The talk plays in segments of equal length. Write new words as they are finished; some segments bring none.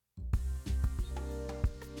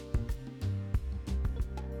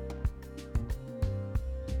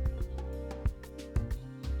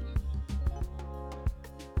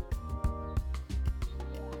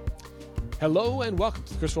Hello and welcome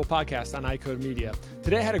to the Criswell Podcast on iCode Media.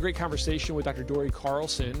 Today I had a great conversation with Dr. Dory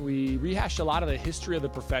Carlson. We rehashed a lot of the history of the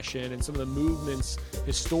profession and some of the movements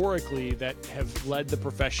historically that have led the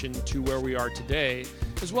profession to where we are today,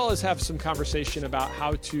 as well as have some conversation about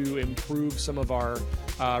how to improve some of our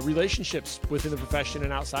relationships within the profession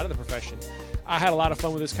and outside of the profession. I had a lot of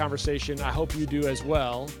fun with this conversation. I hope you do as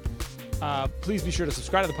well. Please be sure to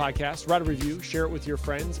subscribe to the podcast, write a review, share it with your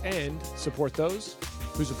friends, and support those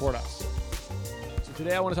who support us.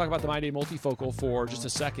 Today, I want to talk about the MyDay multifocal for just a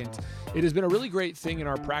second. It has been a really great thing in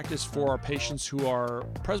our practice for our patients who are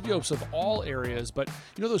presbyopes of all areas, but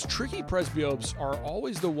those tricky presbyopes are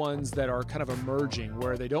always the ones that are kind of emerging,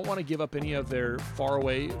 where they don't want to give up any of their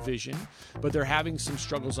faraway vision, but they're having some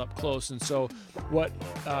struggles up close. And so what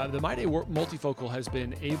the MyDay multifocal has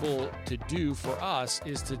been able to do for us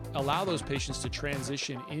is to allow those patients to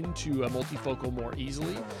transition into a multifocal more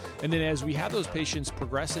easily. And then as we have those patients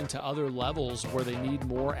progress into other levels where they need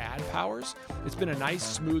more ad powers, it's been a nice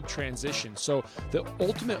smooth transition. So the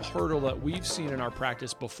ultimate hurdle that we've seen in our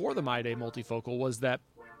practice before the MyDay multifocal was that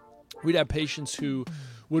we'd have patients who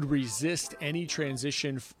would resist any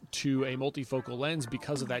transition to a multifocal lens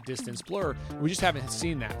because of that distance blur. We just haven't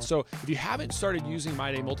seen that. So if you haven't started using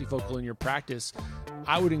MyDay multifocal in your practice,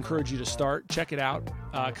 I would encourage you to start, check it out,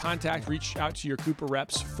 reach out to your Cooper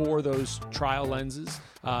reps for those trial lenses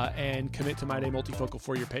and commit to MyDay multifocal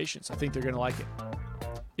for your patients. I think they're going to like it.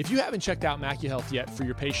 If you haven't checked out MacuHealth yet for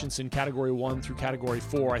your patients in Category 1 through Category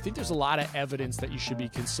 4, I think there's a lot of evidence that you should be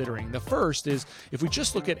considering. The first is, if we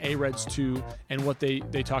just look at AREDS 2 and what they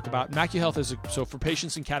talk about, MacuHealth is, so for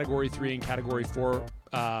patients in Category 3 and Category 4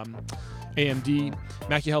 AMD,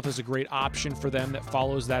 MacuHealth is a great option for them that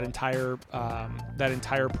follows that entire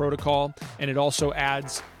protocol, and it also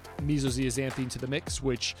adds mesozeaxanthine to the mix,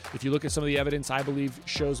 which, if you look at some of the evidence, I believe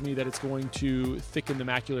shows me that it's going to thicken the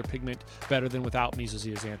macular pigment better than without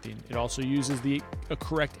mesozeaxanthine. It also uses the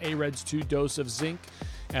correct AREDS 2 dose of zinc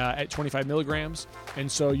at 25 milligrams,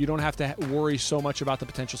 and so you don't have to worry so much about the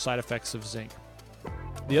potential side effects of zinc.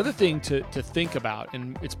 The other thing to think about,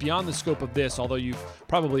 and it's beyond the scope of this, although you've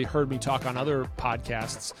probably heard me talk on other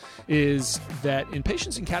podcasts, is that in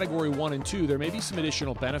patients in Category 1 and 2, there may be some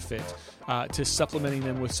additional benefit to supplementing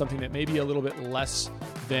them with something that may be a little bit less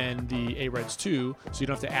than the AREDS 2, so you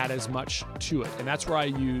don't have to add as much to it. And that's where I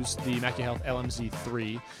use the MacuHealth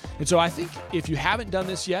LMZ3. And so I think if you haven't done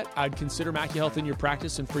this yet, I'd consider MacuHealth in your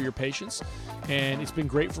practice and for your patients. And it's been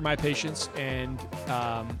great for my patients, and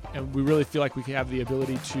we really feel like we can have the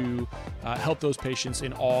ability to help those patients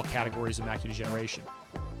in all categories of macular degeneration.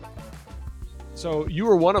 So you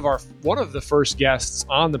were one of the first guests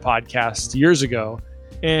on the podcast years ago,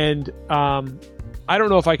 and I don't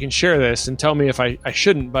know if I can share this, and tell me if I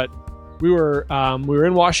shouldn't, but we were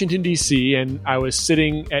in Washington, D.C., and I was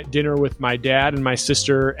sitting at dinner with my dad and my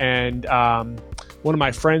sister and one of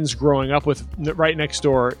my friends growing up with right next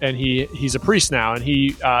door, and he's a priest now, and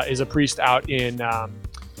he is a priest out in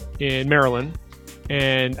Maryland,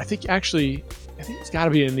 and I think it's got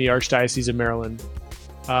to be in the Archdiocese of Maryland,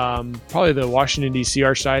 probably the Washington D.C.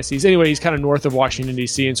 Archdiocese. Anyway, he's kind of north of Washington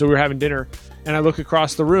D.C., and so we were having dinner, and I look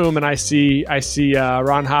across the room and I see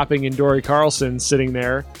Ron Hopping and Dory Carlson sitting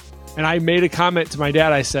there, and I made a comment to my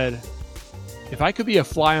dad. I said, if I could be a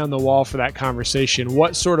fly on the wall for that conversation,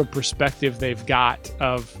 what sort of perspective they've got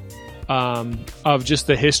of just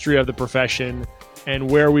the history of the profession and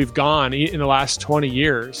where we've gone in the last 20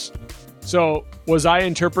 years. So was I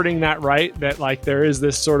interpreting that right? That like there is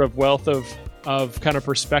this sort of wealth of kind of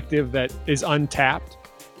perspective that is untapped?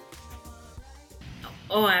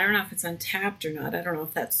 Oh, I don't know if it's untapped or not. I don't know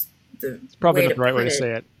if that's it's probably not the right way to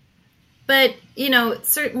say it. But,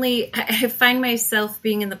 certainly I find myself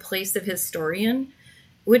being in the place of historian,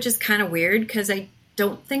 which is kind of weird because I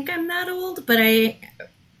don't think I'm that old, but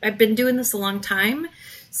I've been doing this a long time.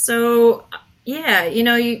 So, yeah,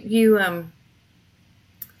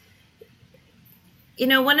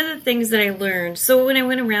 one of the things that I learned, so when I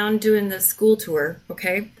went around doing the school tour,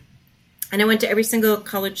 okay, and I went to every single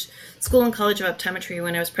school and college of optometry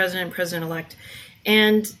when I was president and president-elect.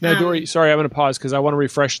 And now, Dory, sorry, I'm going to pause because I want to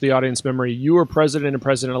refresh the audience memory. You were president and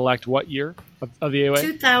president-elect what year of the AOA?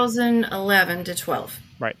 2011 to 12.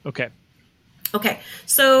 Right. Okay. Okay.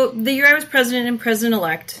 So the year I was president and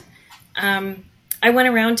president-elect, I went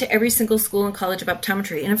around to every single school and college of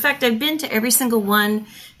optometry. And in fact, I've been to every single one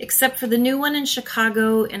except for the new one in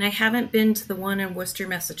Chicago, and I haven't been to the one in Worcester,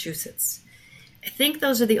 Massachusetts. I think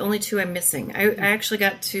those are the only two I'm missing. I actually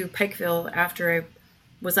got to Pikeville after I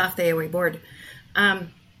was off the AOA board.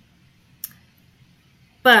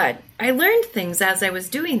 But I learned things as I was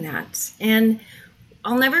doing that. And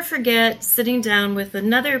I'll never forget sitting down with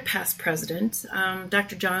another past president,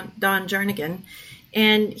 Dr. Don Jarnigan,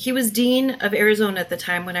 and he was dean of Arizona at the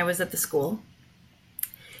time when I was at the school.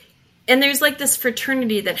 And there's like this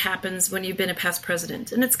fraternity that happens when you've been a past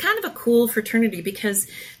president. And it's kind of a cool fraternity because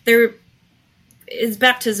there is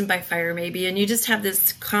baptism by fire maybe, and you just have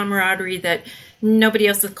this camaraderie that nobody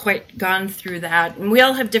else has quite gone through that. And we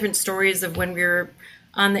all have different stories of when we were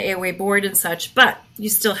on the AOA board and such, but you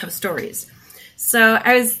still have stories. So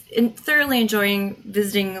I was thoroughly enjoying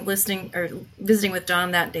visiting with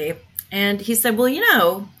Don that day. And he said,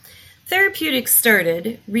 well, therapeutics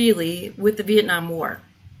started really with the Vietnam War.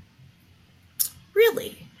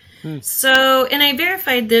 Really? So, and I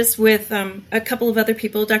verified this with a couple of other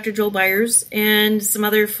people, Dr. Joel Byers and some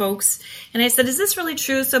other folks. And I said, is this really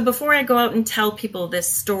true? So before I go out and tell people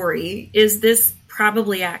this story, is this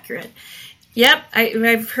probably accurate? Yep,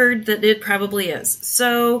 I've heard that it probably is.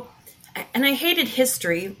 So, and I hated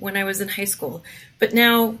history when I was in high school, but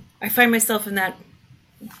now I find myself in that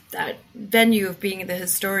venue of being the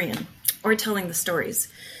historian or telling the stories.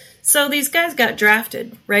 So these guys got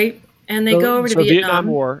drafted, right? And they go over to Vietnam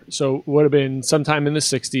War. So would have been sometime in the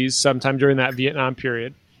 60s, sometime during that Vietnam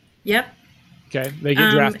period. Yep. Okay. They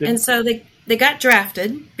get drafted. And so they got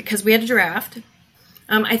drafted because we had a draft.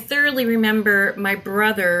 I thoroughly remember my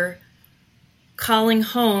brother calling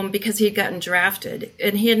home because he had gotten drafted.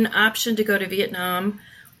 And he had an option to go to Vietnam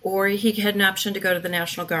or he had an option to go to the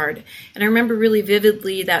National Guard. And I remember really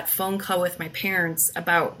vividly that phone call with my parents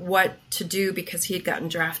about what to do because he had gotten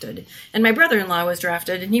drafted. And my brother-in-law was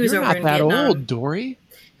drafted, and he was over in Vietnam. You're not that old, Dory.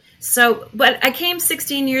 So, but I came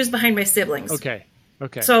 16 years behind my siblings. Okay.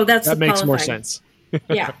 So that makes more sense.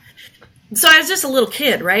 Yeah. So I was just a little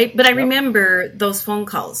kid, right? But I remember those phone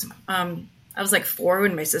calls. I was like 4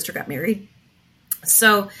 when my sister got married.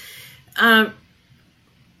 So,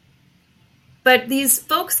 but these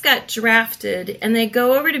folks got drafted and they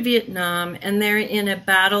go over to Vietnam and they're in a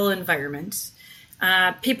battle environment.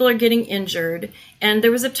 People are getting injured, and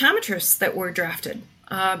there was optometrists that were drafted.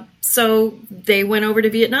 So they went over to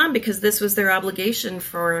Vietnam because this was their obligation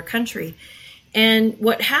for our country. And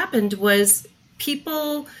what happened was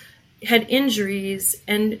people had injuries,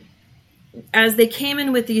 and as they came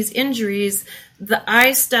in with these injuries, the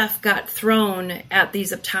eye stuff got thrown at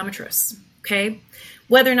these optometrists, okay?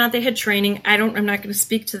 Whether or not they had training, I'm not going to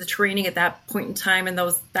speak to the training at that point in time in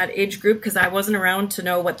that age group because I wasn't around to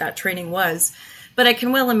know what that training was. But I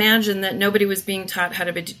can well imagine that nobody was being taught how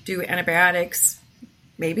to do antibiotics.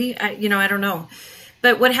 Maybe, I don't know.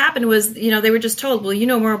 But what happened was, they were just told, well, you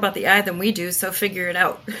know more about the eye than we do, so figure it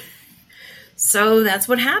out. So that's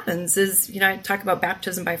what happens is, I talk about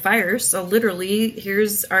baptism by fire. So literally,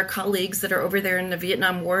 here's our colleagues that are over there in the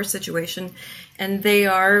Vietnam War situation, and they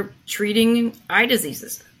are treating eye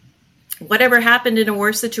diseases. Whatever happened in a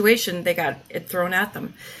war situation, they got it thrown at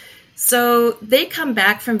them. So they come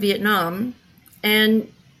back from Vietnam,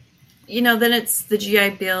 and, then it's the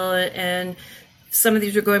GI Bill, and some of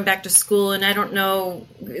these are going back to school, and I don't know,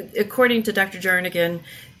 according to Dr. Jarnigan,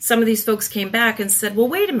 some of these folks came back and said, well,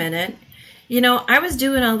 wait a minute. I was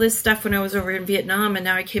doing all this stuff when I was over in Vietnam, and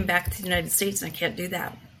now I came back to the United States, and I can't do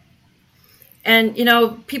that. And,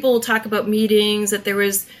 people will talk about meetings that there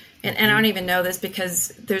was, and I don't even know this because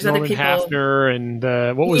there's Norman other people. Hafner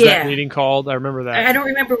and what was that meeting called? I remember that. I don't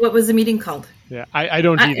remember what was the meeting called. Yeah, I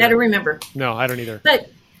don't either. I don't remember. No, I don't either.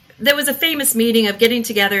 But there was a famous meeting of getting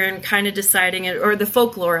together and kind of deciding it, or the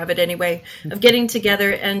folklore of it anyway, of getting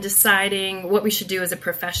together and deciding what we should do as a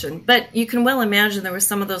profession. But you can well imagine there were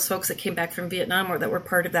some of those folks that came back from Vietnam or that were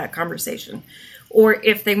part of that conversation. Or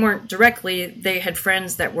if they weren't directly, they had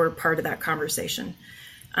friends that were part of that conversation.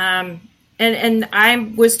 And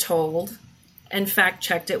I was told, and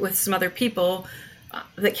fact-checked it with some other people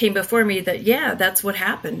that came before me, that, yeah, that's what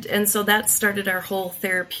happened. And so that started our whole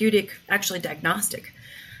therapeutic, actually diagnostic.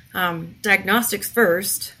 Diagnostics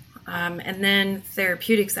first, and then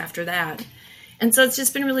therapeutics after that. And so it's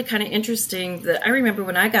just been really kind of interesting that I remember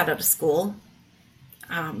when I got out of school,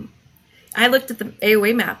 I looked at the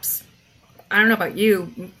AOA maps. I don't know about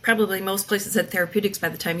you, probably most places had therapeutics by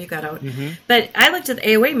the time you got out. Mm-hmm. But I looked at the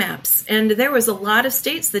AOA maps, and there was a lot of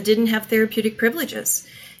states that didn't have therapeutic privileges.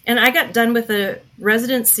 And I got done with a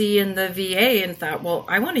residency in the VA and thought, well,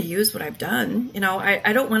 I want to use what I've done.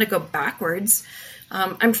 I don't want to go backwards.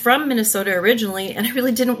 I'm from Minnesota originally, and I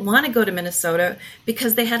really didn't want to go to Minnesota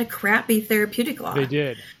because they had a crappy therapeutic law. They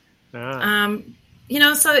did.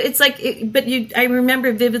 So it's like, I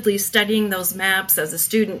remember vividly studying those maps as a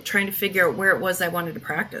student, trying to figure out where it was I wanted to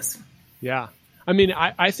practice. Yeah. I mean,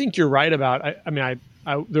 I think you're right about,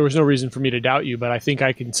 there was no reason for me to doubt you, but I think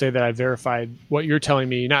I can say that I verified what you're telling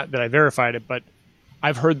me. Not that I verified it, but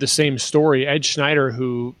I've heard the same story. Ed Schneider,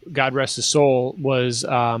 who, God rest his soul, was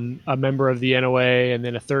a member of the NOA and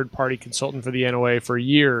then a third-party consultant for the NOA for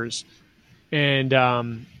years,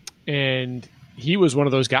 and he was one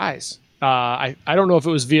of those guys. I don't know if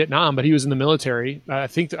it was Vietnam, but he was in the military. I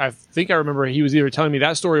think I remember he was either telling me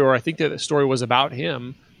that story or I think that the story was about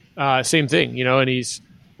him. Same thing, and he's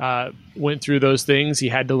went through those things. He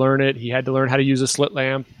had to learn it. He had to learn how to use a slit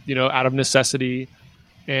lamp, out of necessity,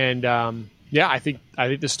 and I think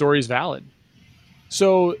the story is valid.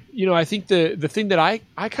 So, I think the thing that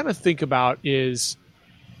I kind of think about is,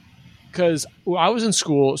 because I was in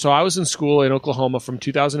school. So I was in school in Oklahoma from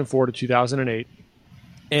 2004 to 2008.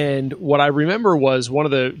 And what I remember was one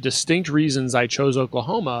of the distinct reasons I chose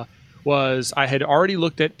Oklahoma was I had already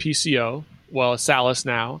looked at PCO, Salis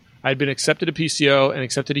now. I had been accepted to PCO and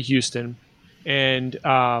accepted to Houston. And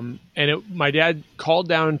my dad called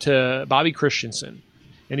down to Bobby Christensen.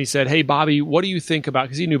 And he said, "Hey, Bobby, what do you think about,"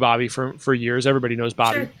 because he knew Bobby for years. Everybody knows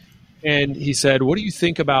Bobby. Sure. And he said, "What do you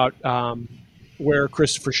think about where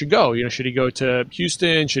Christopher should go? Should he go to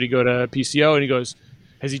Houston? Should he go to PCO?" And he goes,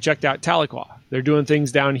 "Has he checked out Tahlequah? They're doing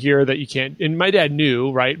things down here that you can't." And my dad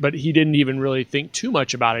knew, right? But he didn't even really think too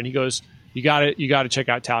much about it. And he goes, you got to check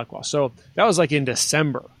out Tahlequah. So that was like in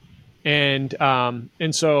December. And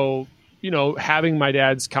so, having my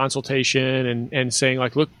dad's consultation and saying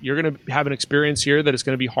like, "Look, you're going to have an experience here that it's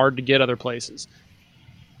going to be hard to get other places."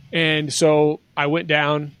 And so I went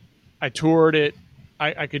down, I toured it.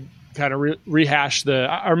 I could kind of rehash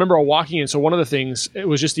I remember walking in. So one of the things, it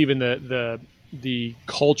was just even the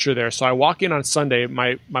culture there. So I walk in on Sunday,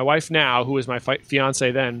 my wife now, who was my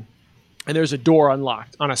fiance then, and there's a door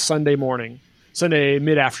unlocked on a Sunday morning, Sunday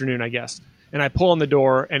mid-afternoon, I guess. And I pull on the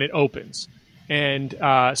door and it opens. And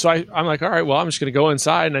so I'm like, all right, well, I'm just going to go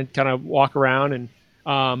inside, and I kind of walk around,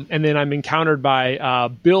 and then I'm encountered by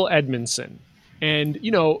Bill Edmondson. And,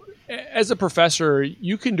 as a professor,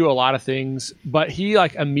 you can do a lot of things, but he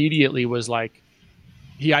immediately was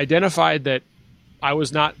he identified that I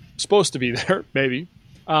was not supposed to be there, maybe.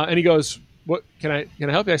 And he goes, "What can I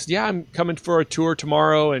help you?" I said, "Yeah, I'm coming for a tour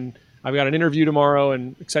tomorrow, and I've got an interview tomorrow,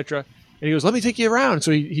 and etc." And he goes, "Let me take you around."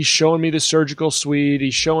 So he's showing me the surgical suite.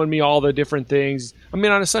 He's showing me all the different things. I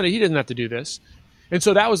mean, on a Sunday, he doesn't have to do this. And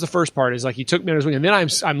so that was the first part, is he took me on his wing. And then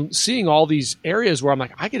I'm seeing all these areas where I'm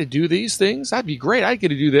like, I get to do these things. That'd be great. I get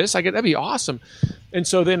to do this. That'd be awesome. And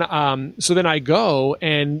so then I go,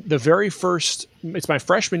 and the very first, it's my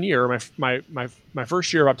freshman year, my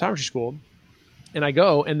first year of optometry school. And I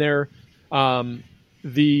go, and there was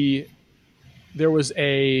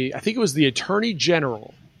I think it was the Attorney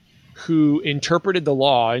General who interpreted the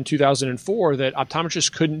law in 2004 that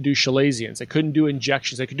optometrists couldn't do chalazions. They couldn't do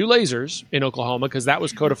injections. They could do lasers in Oklahoma because that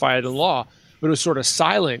was codified in law, but it was sort of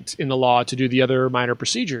silent in the law to do the other minor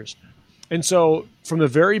procedures. And so from the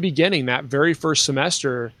very beginning, that very first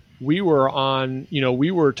semester, we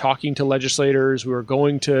were talking to legislators. We were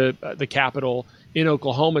going to the Capitol in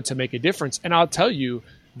Oklahoma to make a difference. And I'll tell you,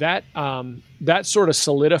 that sort of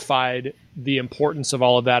solidified the importance of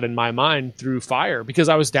all of that in my mind through FIRE, because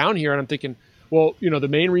I was down here and I'm thinking, well, the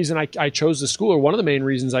main reason I chose the school, or one of the main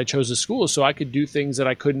reasons I chose the school, is so I could do things that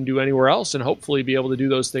I couldn't do anywhere else, and hopefully be able to do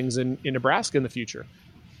those things in Nebraska in the future.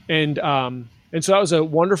 And so that was a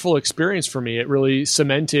wonderful experience for me. It really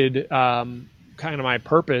cemented kind of my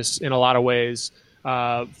purpose in a lot of ways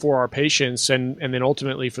for our patients, and then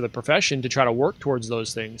ultimately for the profession to try to work towards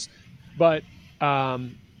those things. But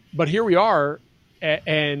here we are,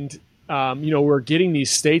 and we're getting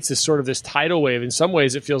these states as sort of this tidal wave. In some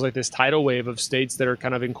ways, it feels like this tidal wave of states that are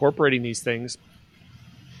kind of incorporating these things.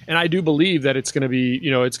 And I do believe that it's going to be,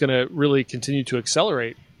 it's going to really continue to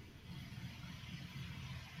accelerate.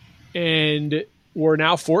 And we're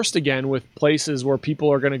now forced again with places where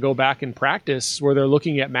people are going to go back and practice, where they're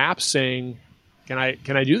looking at maps saying, can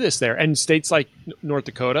I do this there? And states like North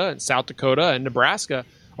Dakota and South Dakota and Nebraska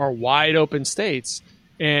are wide open states.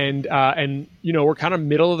 And we're kind of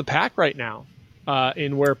middle of the pack right now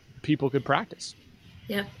in where people could practice.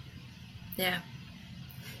 Yeah.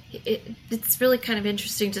 It's really kind of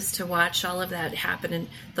interesting just to watch all of that happen, and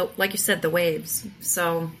like you said, the waves.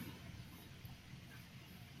 So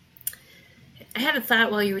I had a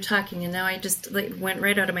thought while you were talking, and now I just went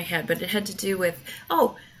right out of my head, but it had to do with,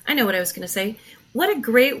 I know what I was going to say. What a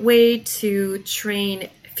great way to train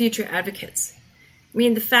future advocates. I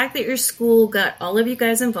mean, the fact that your school got all of you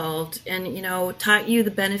guys involved and, taught you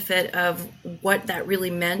the benefit of what that really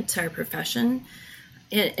meant to our profession.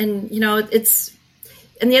 And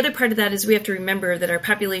the other part of that is we have to remember that our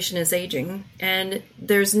population is aging, and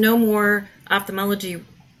there's no more ophthalmology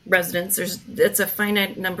residents. It's a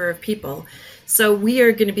finite number of people. So we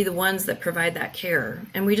are going to be the ones that provide that care,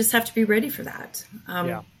 and we just have to be ready for that.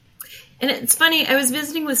 Yeah. And it's funny, I was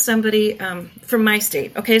visiting with somebody from my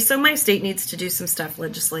state. Okay, so my state needs to do some stuff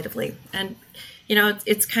legislatively. And,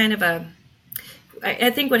 it's kind of I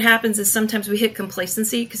think what happens is sometimes we hit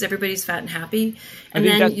complacency because everybody's fat and happy. And I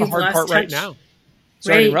think then that's the you've hard lost part touch. right now.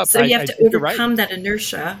 Sorry to interrupt. So you have to think you're overcome right. that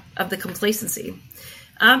inertia of the complacency.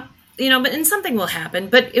 And something will happen.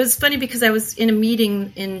 But it was funny because I was in a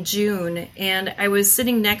meeting in June, and I was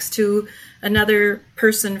sitting next to another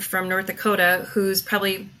person from North Dakota who's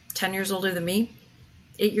probably 10 years older than me,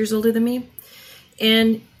 8 years older than me.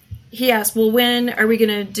 And he asked, well, when are we going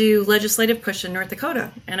to do legislative push in North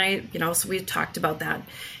Dakota? And so we talked about that.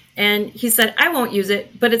 And he said, I won't use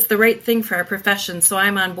it, but it's the right thing for our profession, so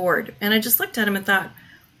I'm on board. And I just looked at him and thought,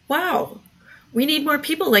 wow, we need more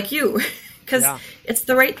people like you, because it's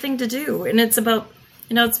the right thing to do. And it's about,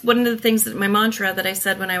 it's one of the things that my mantra that I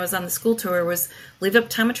said when I was on the school tour was, leave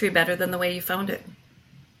optometry better than the way you found it.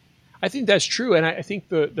 I think that's true. And I think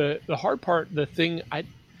the hard part, the thing,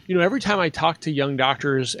 every time I talk to young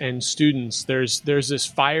doctors and students, there's this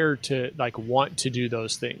fire to want to do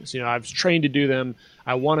those things. I was trained to do them.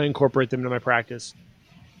 I want to incorporate them into my practice.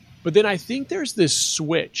 But then I think there's this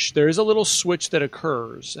switch. There is a little switch that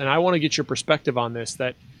occurs. And I want to get your perspective on this,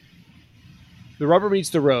 that the rubber meets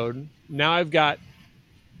the road. Now I've got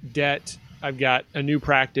debt. I've got a new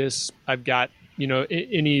practice. I've got,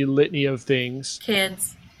 any litany of things.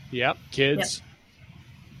 Kids. Yep, kids.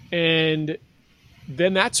 Yep. And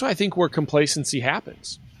then that's, I think, where complacency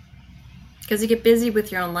happens. Because you get busy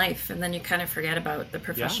with your own life, and then you kind of forget about the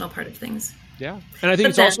professional part of things. Yeah, and I think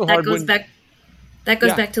it's also hard when... That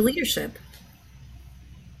goes back to leadership.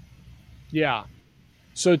 Yeah.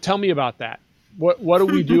 So tell me about that. What do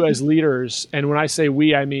we do as leaders? And when I say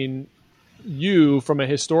we, I mean you from a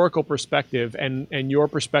historical perspective and your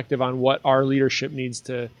perspective on what our leadership needs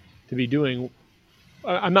to be doing.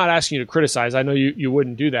 I'm not asking you to criticize. I know you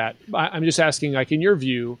wouldn't do that. I'm just asking, in your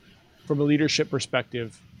view, from a leadership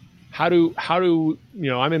perspective, how do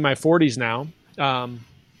I'm in my 40s now.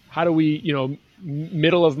 How do we,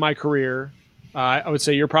 middle of my career, I would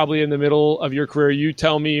say you're probably in the middle of your career. You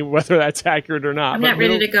tell me whether that's accurate or not. I'm not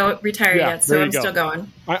ready to go retire yet, so I'm still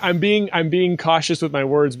going. I'm being cautious with my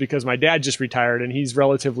words because my dad just retired and he's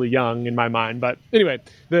relatively young in my mind. But anyway,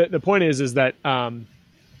 the point is that how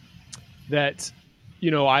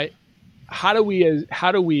do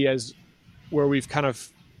we as where we've kind of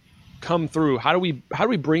come through, how do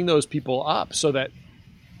we bring those people up so that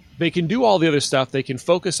they can do all the other stuff, they can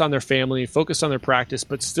focus on their family, focus on their practice,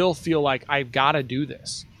 but still feel like I've got to do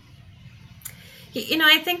this?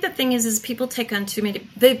 I think the thing is people take on too many,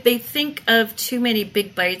 they think of too many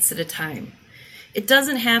big bites at a time. It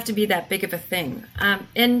doesn't have to be that big of a thing.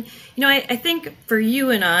 And I think for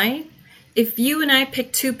you and I, if you and I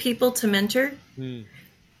pick two people to mentor,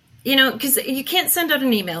 because you can't send out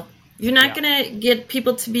an email. You're not going to get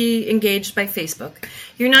people to be engaged by Facebook.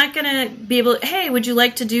 You're not going to be able to, hey, would you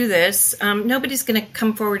like to do this? Nobody's going to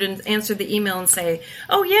come forward and answer the email and say,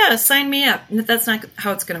 oh, yeah, sign me up. That's not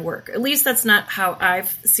how it's going to work. At least that's not how I've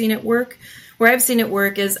seen it work. Where I've seen it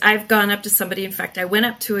work is I've gone up to somebody. In fact, I went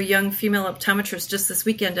up to a young female optometrist just this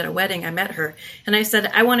weekend at a wedding. I met her, and I said,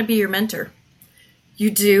 I want to be your mentor. You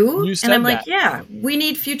do? You said and I'm that. Like, yeah, we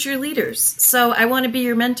need future leaders. So I want to be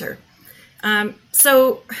your mentor. I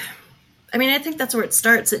think that's where it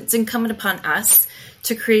starts. It's incumbent upon us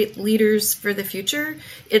to create leaders for the future.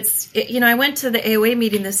 I went to the AOA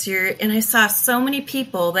meeting this year and I saw so many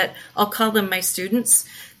people that I'll call them my students.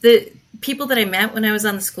 The people that I met when I was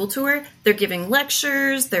on the school tour, they're giving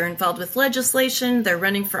lectures, they're involved with legislation, they're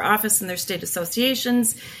running for office in their state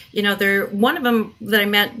associations. They're one of them that I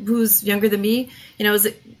met who's younger than me, is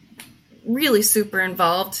really super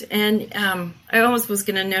involved. And I almost was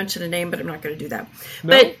going to mention a name, but I'm not going to do that. No?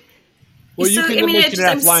 But well, you can mention it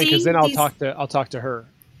offline because then I'll talk to her.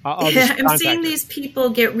 I'm seeing these people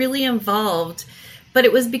get really involved, but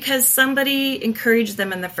it was because somebody encouraged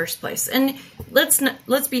them in the first place. And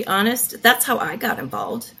let's be honest, that's how I got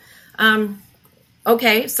involved.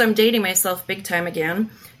 Okay, so I'm dating myself big time again.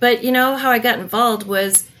 But how I got involved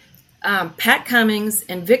was Pat Cummings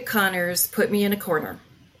and Vic Connors put me in a corner.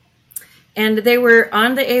 And they were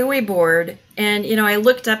on the AOA board, and, I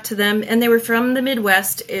looked up to them, and they were from the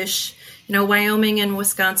Midwest-ish, Wyoming and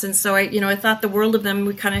Wisconsin. So I thought the world of them.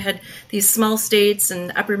 We kind of had these small states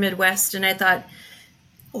and upper Midwest, and I thought,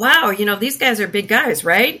 wow, these guys are big guys,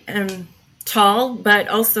 right? And tall, but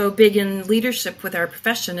also big in leadership with our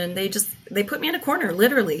profession. And they put me in a corner,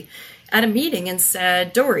 literally, at a meeting and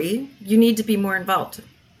said, Dory, you need to be more involved.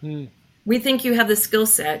 We think you have the skill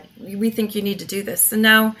set. We think you need to do this. And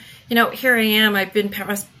now, here I am. I've been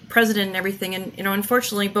past president and everything, and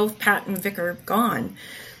unfortunately, both Pat and Vic are gone.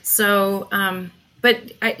 So,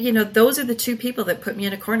 but those are the two people that put me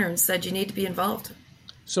in a corner and said, you need to be involved.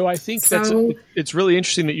 So I think it's really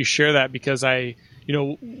interesting that you share that, because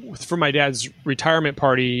for my dad's retirement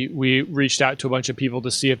party, we reached out to a bunch of people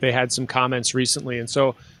to see if they had some comments recently. And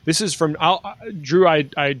so this is from Drew.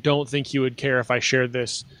 I don't think he would care if I shared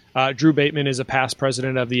this. Drew Bateman is a past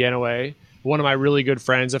president of the NOA, one of my really good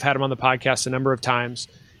friends. I've had him on the podcast a number of times.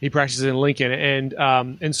 He practices in Lincoln,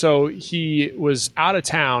 and so he was out of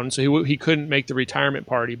town, so he couldn't make the retirement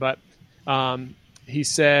party. But he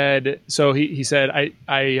said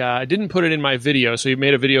I didn't put it in my video, so he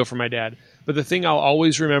made a video for my dad. But the thing I'll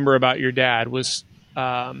always remember about your dad was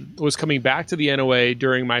coming back to the NOA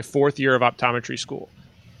during my 4th year of optometry school.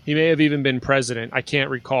 He may have even been president. I can't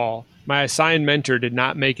recall. My assigned mentor did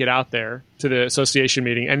not make it out there to the association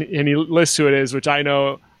meeting, and he lists who it is, which I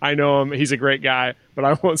know him. He's a great guy, but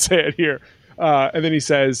I won't say it here. And then he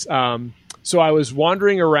says, so I was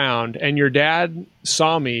wandering around, and your dad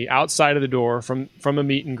saw me outside of the door from a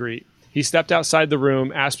meet and greet. He stepped outside the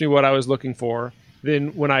room, asked me what I was looking for.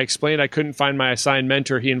 Then when I explained I couldn't find my assigned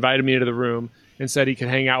mentor, he invited me into the room and said he could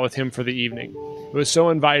hang out with him for the evening. It was so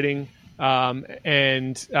inviting.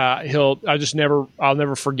 And I'll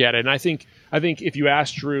never forget it. And I think if you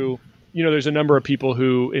ask Drew, there's a number of people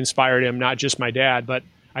who inspired him, not just my dad, but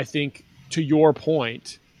I think, to your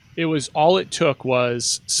point, all it took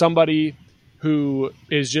was somebody who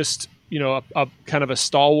is just, a kind of a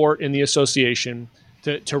stalwart in the association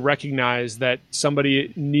to recognize that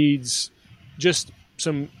somebody needs just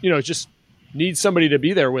needs somebody to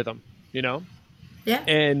be there with them, Yeah.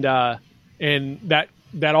 And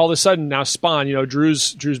that all of a sudden now spawned,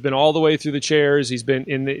 Drew's been all the way through the chairs. He's been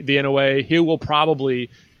in the NOA. He will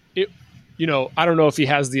probably, I don't know if he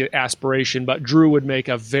has the aspiration, but Drew would make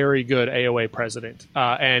a very good AOA president.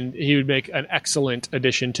 And he would make an excellent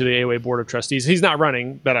addition to the AOA board of trustees. He's not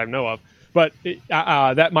running that I know of, but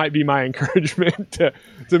that might be my encouragement to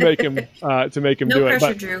make him no do it. No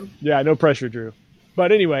pressure, Drew. Yeah, no pressure, Drew.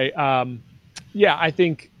 But anyway, yeah, I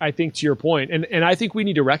think to your point, and I think we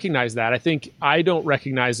need to recognize that. I think I don't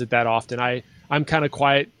recognize it that often. I'm kind of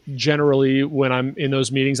quiet generally when I'm in those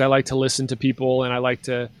meetings. I like to listen to people, and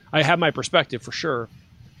I have my perspective for sure,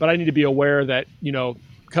 but I need to be aware that,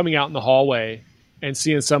 coming out in the hallway and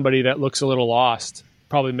seeing somebody that looks a little lost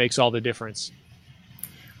probably makes all the difference.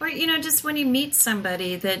 Or, just when you meet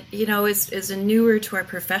somebody that, is a newer to our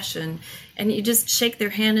profession, and you just shake their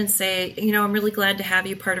hand and say, I'm really glad to have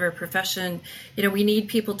you part of our profession. We need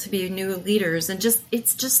people to be new leaders, and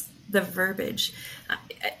it's just the verbiage.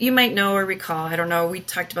 You might know or recall, I don't know, we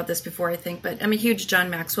talked about this before, I think, but I'm a huge John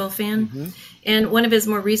Maxwell fan. Mm-hmm. And one of his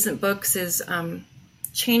more recent books is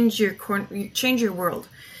Change Your World.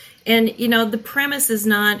 And, the premise is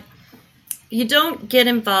not, you don't get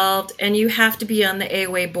involved and you have to be on the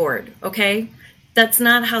AOA board, okay? That's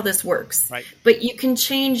not how this works. Right. But you can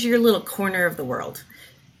change your little corner of the world.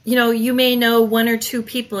 You may know one or two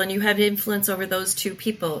people and you have influence over those two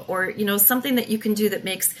people, or, something that you can do that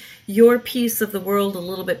makes your piece of the world a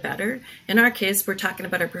little bit better. In our case, we're talking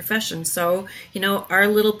about our profession. So, our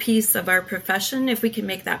little piece of our profession, if we can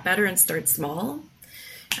make that better and start small.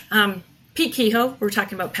 Pete Kehoe, we're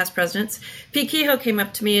talking about past presidents. Pete Kehoe came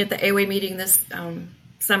up to me at the AOA meeting this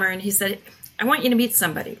summer, and he said, I want you to meet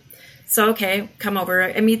somebody. So, okay, come over.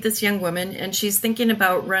 I meet this young woman, and she's thinking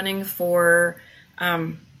about running for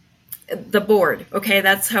the board. Okay,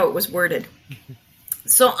 that's how it was worded.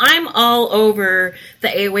 So I'm all over the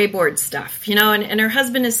AOA board stuff, and her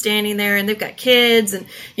husband is standing there, and they've got kids, and,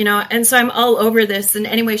 and so I'm all over this. And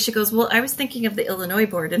anyway, she goes, well, I was thinking of the Illinois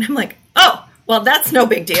board. And I'm like, oh, well, that's no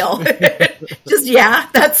big deal.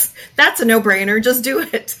 That's a no-brainer. Just do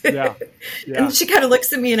it. Yeah. And she kind of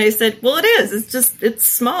looks at me, and I said, well, it is. It's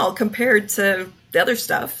small compared to the other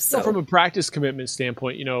stuff. So well, from a practice commitment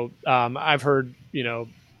standpoint, I've heard,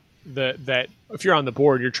 that if you're on the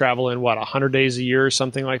board, you're traveling 100 days a year or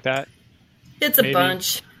something like that. It's a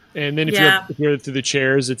bunch. And then if you're through the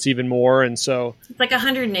chairs, it's even more. And so it's like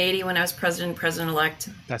 180 when I was president-elect.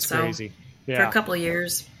 That's crazy. Yeah. For a couple of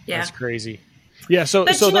years. Yeah. That's crazy. Yeah.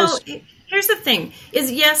 But here's the thing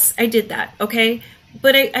is, yes, I did that. Okay.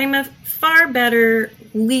 But I'm a far better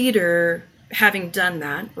leader having done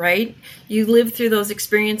that, right? You live through those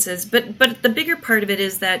experiences. But the bigger part of it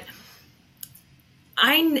is that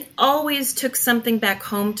I always took something back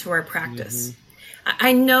home to our practice. Mm-hmm.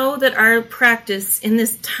 I know that our practice in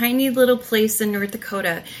this tiny little place in North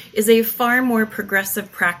Dakota is a far more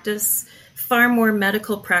progressive practice, far more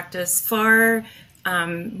medical practice, far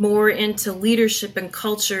more into leadership and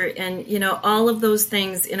culture and, all of those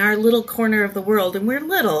things in our little corner of the world, and we're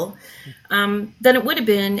little, than it would have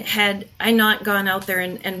been had I not gone out there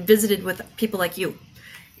and visited with people like you.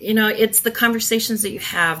 It's the conversations that you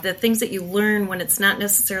have, the things that you learn when it's not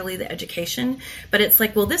necessarily the education, but it's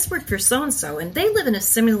like, well, this worked for so-and-so, and they live in a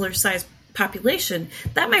similar size population.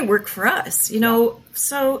 That might work for us,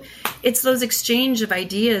 So it's those exchange of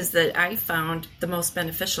ideas that I found the most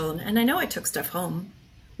beneficial. And I know I took stuff home.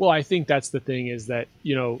 Well, I think that's the thing is that,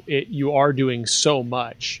 you are doing so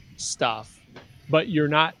much stuff, but you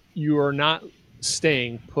are not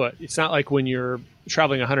staying put. It's not like when you're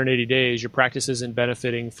traveling 180 days, your practice isn't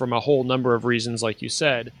benefiting from a whole number of reasons, like you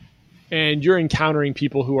said, and you're encountering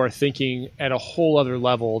people who are thinking at a whole other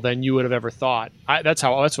level than you would have ever thought. That's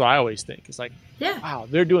what I always think. It's like, yeah, wow,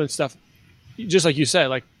 they're doing stuff just like you said,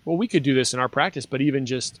 like, well, we could do this in our practice, but even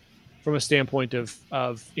just from a standpoint of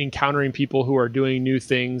encountering people who are doing new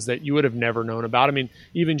things that you would have never known about. I mean,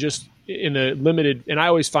 even just in the limited, and I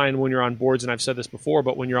always find when you're on boards, and I've said this before,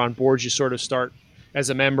 but when you're on boards, you sort of start as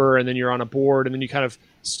a member, and then you're on a board, and then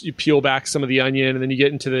you peel back some of the onion, and then you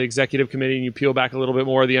get into the executive committee and you peel back a little bit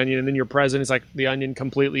more of the onion, and then you're president. It's like the onion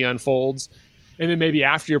completely unfolds. And then maybe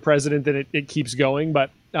after you're president, then it keeps going. But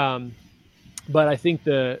I think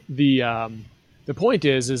the point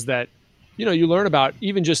is that, you learn about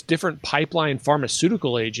even just different pipeline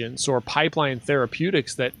pharmaceutical agents or pipeline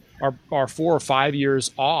therapeutics that are 4 or 5 years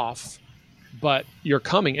off, but you're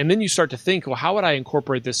coming. And then you start to think, well, how would I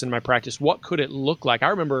incorporate this in my practice? What could it look like? I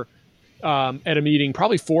remember at a meeting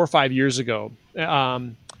probably 4 or 5 years ago, it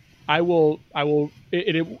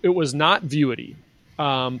was not Vuity,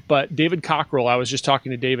 but David Cockrell, I was just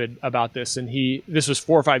talking to David about this, and this was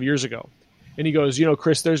 4 or 5 years ago. And he goes,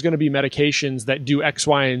 Chris, there's going to be medications that do X,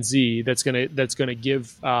 Y, and Z that's going to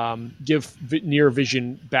give near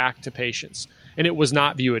vision back to patients. And it was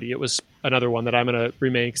not Vuity. It was another one that I'm going to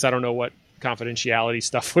remain because I don't know what confidentiality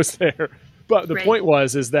stuff was there. But the point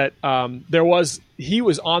is that he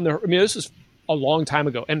was on the. I mean, this was a long time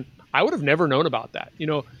ago, and I would have never known about that,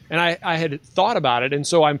 And I had thought about it, and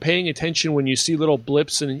so I'm paying attention when you see little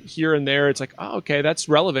blips and here and there. It's like, oh, okay, that's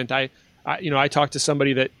relevant. I talked to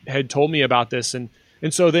somebody that had told me about this. And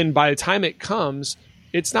so then by the time it comes,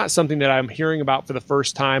 it's not something that I'm hearing about for the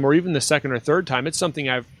first time or even the second or third time. It's something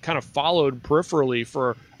I've kind of followed peripherally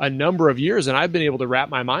for a number of years. And I've been able to wrap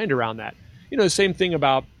my mind around that. The same thing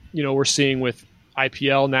about, we're seeing with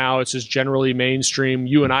IPL now. It's just generally mainstream.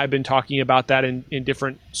 You and I have been talking about that in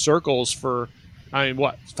different circles for,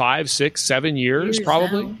 5, 6, 7 years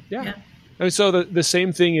probably. Now. Yeah. And so the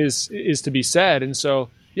same thing is to be said. And so,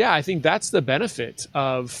 yeah, I think that's the benefit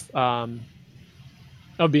of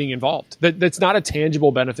being involved. That's not a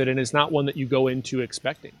tangible benefit, and it's not one that you go into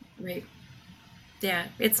expecting. Right. Yeah,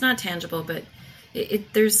 it's not tangible, but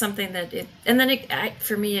there's something that and then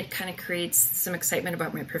for me, it kind of creates some excitement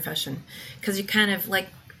about my profession because you kind of like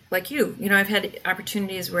you. I've had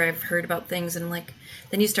opportunities where I've heard about things and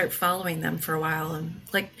then you start following them for a while and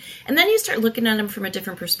then you start looking at them from a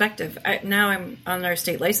different perspective. Now I'm on our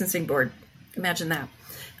state licensing board. Imagine that.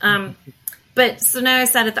 But so now I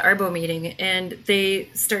sat at the ARBO meeting and they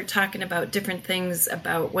start talking about different things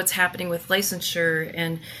about what's happening with licensure,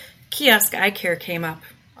 and kiosk eye care came up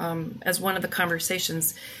as one of the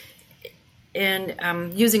conversations,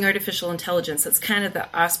 and using artificial intelligence. That's kind of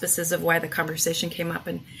the auspices of why the conversation came up.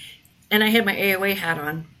 And I had my AOA hat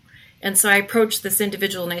on. And so I approached this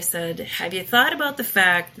individual and I said, have you thought about the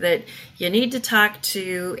fact that you need to talk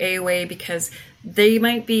to AOA because they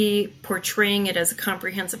might be portraying it as a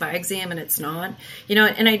comprehensive eye exam and it's not, and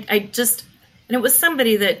and it was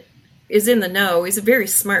somebody that is in the know. He's a very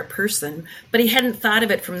smart person, but he hadn't thought of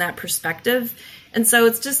it from that perspective. And so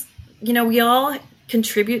it's just, we all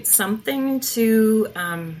contribute something to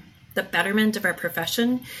the betterment of our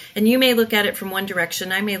profession. And you may look at it from one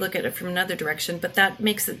direction. I may look at it from another direction, but that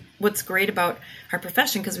makes it what's great about our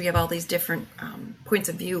profession because we have all these different points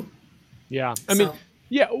of view. Yeah. I mean,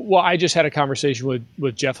 yeah. Well, I just had a conversation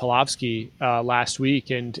with Jeff Holofsky last week,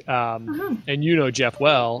 and and Jeff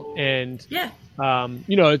well, and yeah.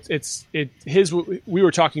 We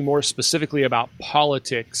were talking more specifically about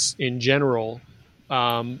politics in general.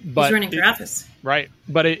 But he's running for office. Right.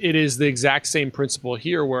 But it is the exact same principle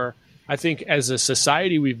here where I think as a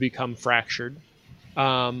society, we've become fractured.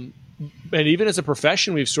 And even as a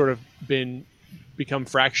profession, we've sort of become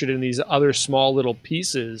fractured in these other small little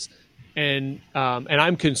pieces. And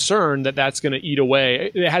I'm concerned that that's going to eat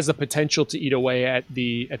away. It has the potential to eat away at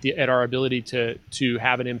our ability to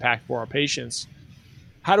have an impact for our patients.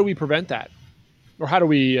 How do we prevent that? Or how do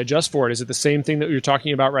we adjust for it? Is it the same thing that you're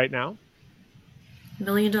talking about right now? $1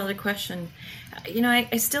 million question.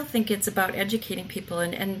 I still think it's about educating people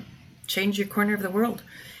and change your corner of the world.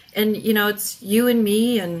 And, it's you and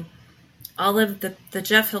me and all of the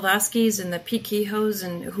Jeff Hilvaskis and the Pete Kehos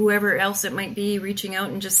and whoever else it might be reaching out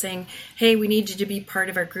and just saying, hey, we need you to be part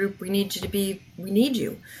of our group. We need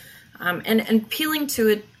you. And appealing to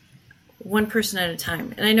it one person at a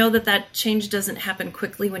time. And I know that change doesn't happen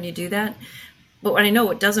quickly when you do that. But what I know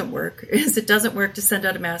it doesn't work is it doesn't work to send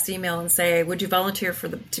out a mass email and say, would you volunteer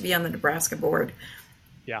to be on the Nebraska board?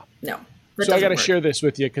 Yeah. No. So I got to share this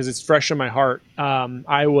with you because it's fresh in my heart.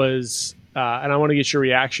 I was, and I want to get your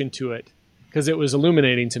reaction to it because it was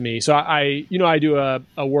illuminating to me. So I do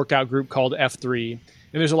a workout group called F3,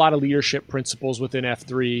 and there's a lot of leadership principles within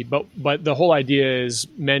F3. But the whole idea is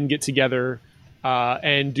men get together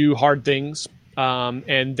and do hard things,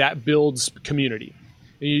 and that builds community.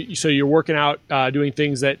 So you're working out, doing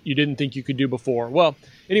things that you didn't think you could do before. Well,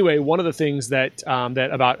 anyway, one of the things that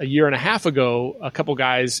about a year and a half ago, a couple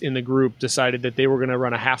guys in the group decided that they were going to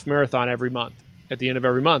run a half marathon every month at the end of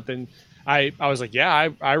every month. And I was like, yeah,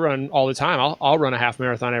 I run all the time. I'll run a half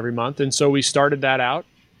marathon every month. And so we started that out.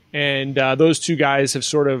 And those two guys have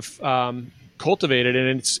sort of cultivated,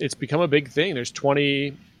 and it's become a big thing. There's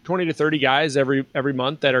 20 to 30 guys every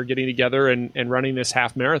month that are getting together and running this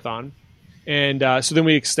half marathon. And so then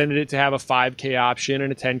we extended it to have a 5K option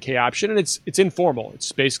and a 10K option, and it's informal.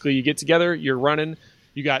 It's basically you get together, you're running,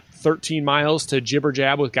 you got 13 miles to jibber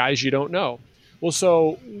jab with guys you don't know. Well,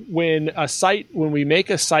 so when we make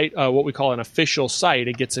a site, what we call an official site,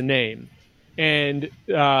 it gets a name. And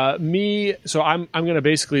so I'm going to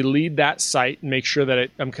basically lead that site and make sure that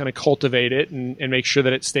I'm going to cultivate it and make sure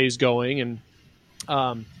that it stays going.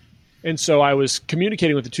 And so I was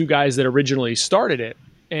communicating with the two guys that originally started it.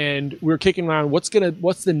 And we were kicking around, what's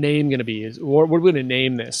the name going to be? What are we going to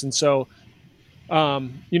name this? And so,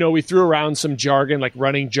 we threw around some jargon, like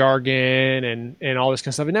running jargon and all this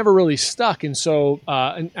kind of stuff. It never really stuck. And so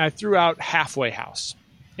and I threw out halfway house.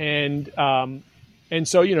 And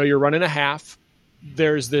so, you're running a half.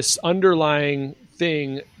 There's this underlying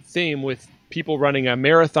theme with people running a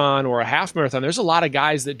marathon or a half marathon. There's a lot of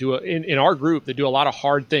guys that do in our group that do a lot of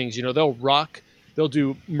hard things. They'll ruck. They'll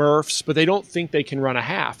do Murphs, but they don't think they can run a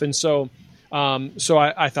half. And so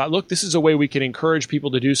I thought, look, this is a way we can encourage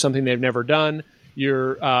people to do something they've never done.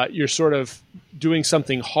 You're sort of doing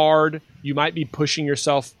something hard. You might be pushing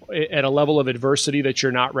yourself at a level of adversity that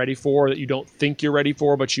you're not ready for, that you don't think you're ready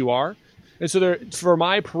for, but you are. And so for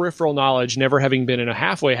my peripheral knowledge, never having been in a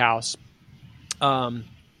halfway house,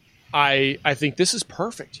 I think this is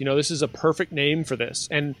perfect. This is a perfect name for this.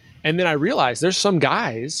 And then I realized there's some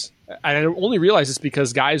guys, and I only realized this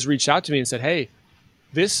because guys reached out to me and said, hey,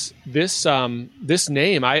 this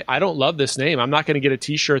name, I don't love this name. I'm not going to get a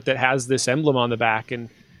t-shirt that has this emblem on the back. And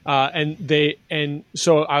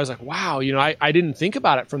so I was like, wow, I didn't think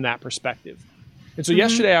about it from that perspective. And so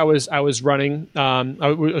yesterday I was running,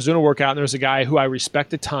 I was doing a workout, and there was a guy who I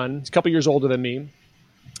respect a ton. He's a couple years older than me.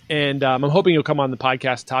 And I'm hoping he'll come on the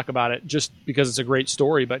podcast to talk about it just because it's a great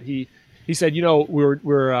story. But he said,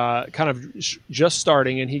 we're kind of just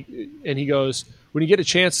starting, and he goes, when you get a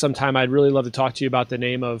chance sometime, I'd really love to talk to you about the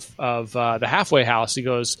name of the halfway house. He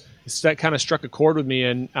goes, that kind of struck a chord with me,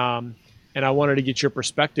 and I wanted to get your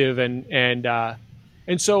perspective,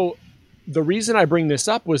 and so the reason I bring this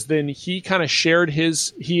up was then he kind of shared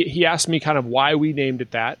he asked me kind of why we named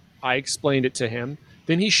it that. I explained it to him.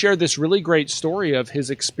 Then he shared this really great story of his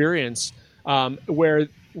experience,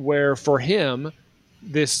 where for him,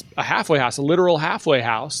 a halfway house, a literal halfway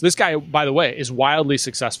house. This guy, by the way, is wildly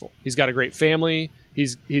successful. He's got a great family.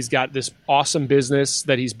 He's got this awesome business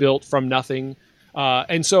that he's built from nothing.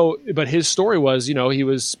 And so, but his story was, he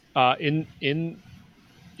was in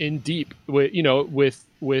deep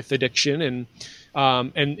with addiction, and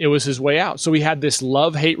it was his way out. So he had this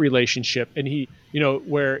love-hate relationship, and he,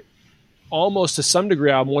 where almost to some degree,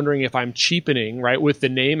 I'm wondering if I'm cheapening, right, with the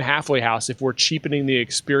name Halfway House, if we're cheapening the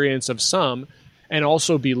experience of some, and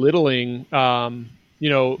also belittling,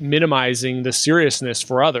 minimizing the seriousness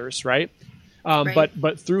for others, right? Right.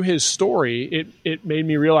 But through his story, it made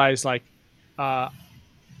me realize, like,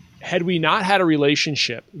 had we not had a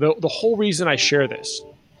relationship, the whole reason I share this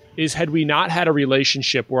is, had we not had a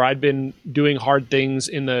relationship where I'd been doing hard things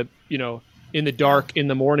in the dark in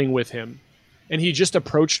the morning with him, and he just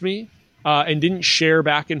approached me and didn't share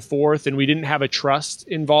back and forth, and we didn't have a trust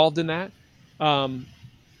involved in that,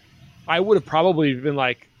 I would have probably been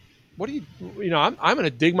like, what do I'm going to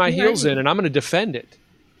dig my heels in and I'm going to defend it.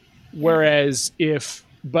 Whereas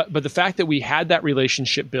but the fact that we had that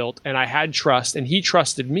relationship built, and I had trust, and he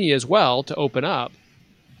trusted me as well to open up,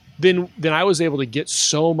 then I was able to get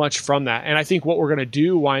so much from that. And I think what we're going to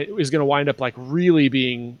do is going to wind up like really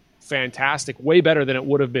being fantastic, way better than it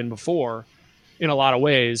would have been before in a lot of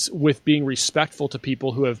ways, with being respectful to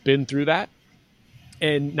people who have been through that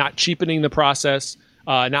and not cheapening the process,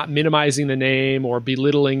 not minimizing the name or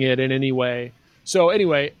belittling it in any way. So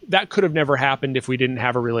anyway, that could have never happened if we didn't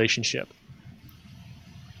have a relationship.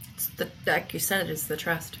 Like you said, it's the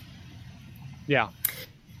trust. Yeah.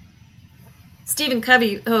 Stephen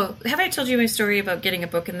Covey. Oh, have I told you my story about getting a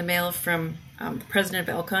book in the mail from the president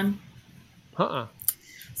of Elcon?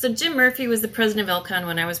 So Jim Murphy was the president of Elcon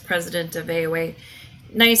when I was president of AOA.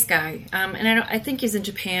 Nice guy. And I think he's in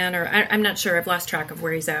Japan, or I'm not sure. I've lost track of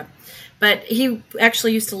where he's at. But he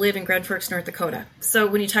actually used to live in Grand Forks, North Dakota. So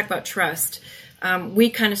when you talk about trust, we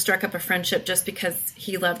kind of struck up a friendship just because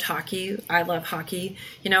he loved hockey. I love hockey.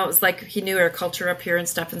 You know, it was like he knew our culture up here and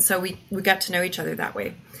stuff. And so we got to know each other that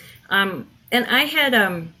way. And I had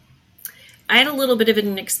a little bit of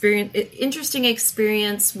an interesting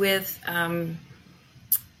experience with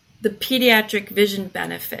the pediatric vision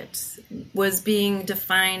benefit was being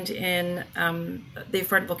defined in the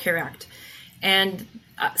Affordable Care Act. And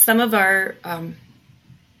some of our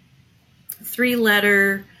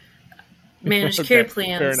 3-letter managed care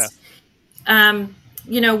plans,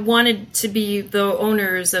 wanted to be the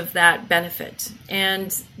owners of that benefit.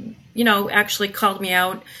 And, actually called me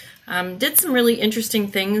out, did some really interesting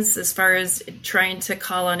things as far as trying to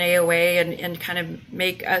call on AOA and kind of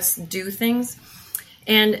make us do things.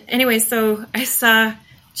 And anyway, so I saw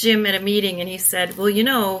Jim at a meeting and he said, well, you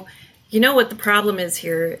know what the problem is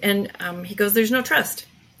here. And he goes, there's no trust.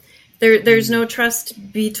 There's no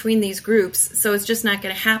trust between these groups. So it's just not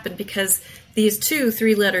going to happen because these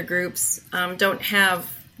 2-3-letter groups don't have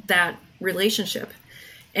that relationship.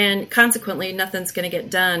 And consequently, nothing's going to get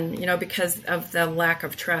done, because of the lack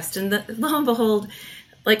of trust. And lo and behold,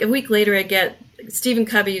 like a week later, I get Stephen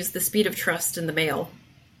Covey's The Speed of Trust in the mail.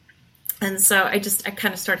 And so I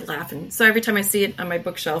kind of started laughing. So every time I see it on my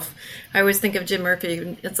bookshelf, I always think of Jim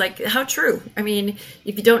Murphy. It's like, how true. I mean,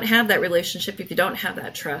 if you don't have that relationship, if you don't have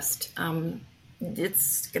that trust,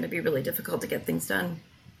 it's going to be really difficult to get things done.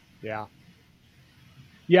 Yeah.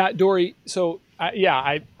 Yeah, Dory. So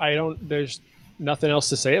I don't, there's nothing else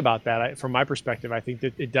to say about that. From my perspective, I think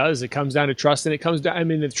that it comes down to trust, and it comes down,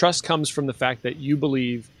 the trust comes from the fact that you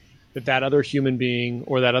believe that other human being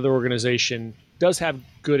or that other organization does have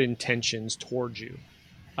good intentions towards you.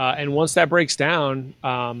 And once that breaks down,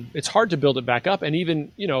 it's hard to build it back up. And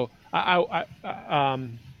even, he's been on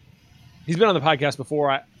the podcast before.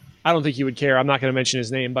 I don't think he would care. I'm not going to mention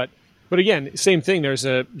his name, but again, same thing. There's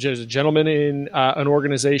a gentleman in an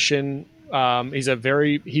organization. He's a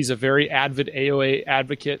very avid AOA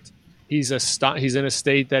advocate. He's in a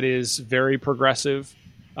state that is very progressive.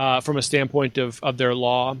 From a standpoint of their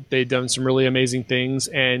law. They've done some really amazing things,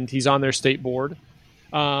 and he's on their state board.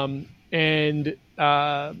 And in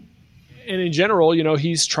general,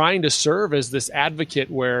 he's trying to serve as this advocate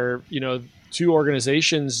where, two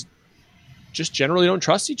organizations just generally don't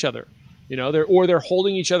trust each other. They're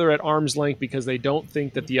holding each other at arm's length because they don't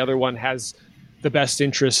think that the other one has the best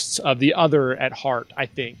interests of the other at heart, I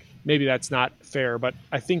think. Maybe that's not fair, but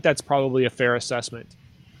I think that's probably a fair assessment.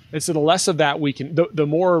 And so the less of that the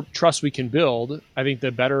more trust we can build, I think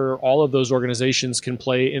the better all of those organizations can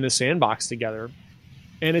play in the sandbox together.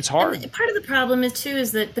 And it's hard. And part of the problem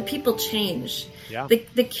is that the people change. Yeah.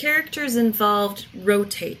 The characters involved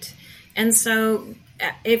rotate. And so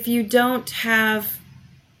if you don't have,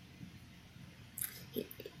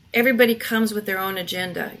 everybody comes with their own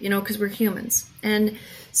agenda, because we're humans. And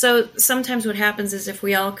so sometimes what happens is if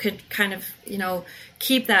we all could kind of,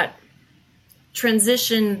 keep that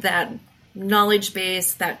transition, that knowledge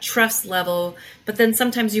base, that trust level, but then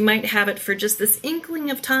sometimes you might have it for just this inkling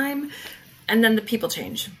of time, and then the people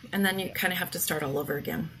change, and then you kind of have to start all over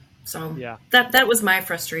again. So yeah. that was my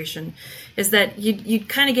frustration, is that you'd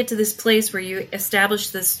kind of get to this place where you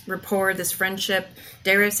establish this rapport, this friendship,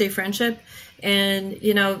 dare I say friendship, and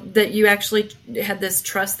that you actually had this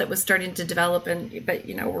trust that was starting to develop, but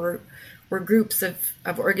we're groups of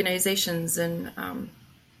organizations. And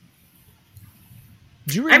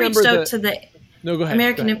do you remember I reached out to the No, go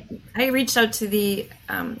ahead. I reached out to the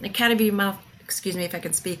Academy of, excuse me if I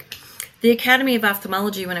can speak, the Academy of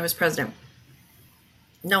Ophthalmology when I was president.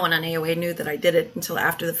 No one on AOA knew that I did it until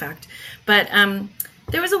after the fact. But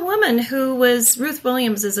there was a woman who was, Ruth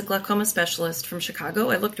Williams is a glaucoma specialist from Chicago.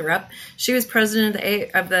 I looked her up. She was president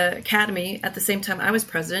of the Academy at the same time I was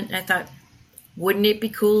president. And I thought, wouldn't it be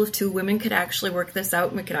cool if two women could actually work this out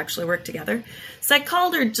and we could actually work together? So I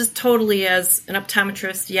called her just totally as an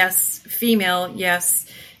optometrist, yes, female, yes,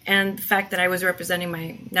 And the fact that I was representing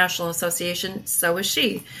my national association, so was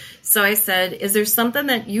she. So I said, is there something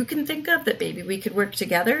that you can think of that maybe we could work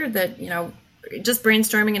together, that, just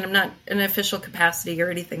brainstorming, and I'm not in an official capacity or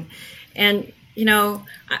anything. And,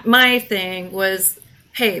 my thing was,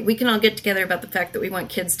 hey, we can all get together about the fact that we want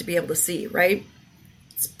kids to be able to see, right?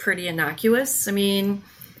 It's pretty innocuous. I mean,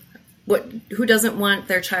 who doesn't want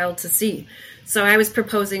their child to see? So I was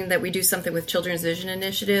proposing that we do something with children's vision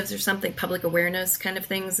initiatives or something, public awareness kind of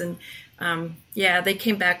things. And they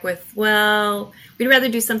came back with, well, we'd rather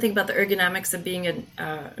do something about the ergonomics of being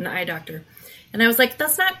an eye doctor. And I was like,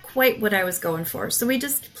 that's not quite what I was going for. So we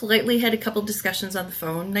just politely had a couple discussions on the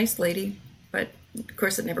phone. Nice lady, but of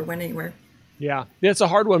course it never went anywhere. Yeah, it's a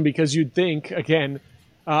hard one because you'd think, again,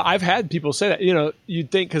 I've had people say that,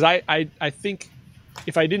 you'd think, because I think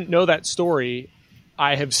if I didn't know that story,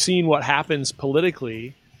 I have seen what happens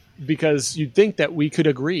politically, because you'd think that we could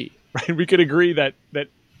agree, right? We could agree that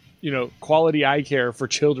quality eye care for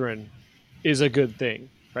children is a good thing,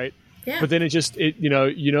 right? Yeah. But then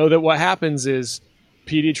that what happens is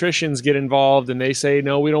pediatricians get involved and they say,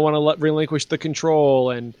 no, we don't want to relinquish the control,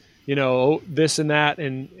 and this and that,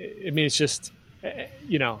 and I mean, it's just I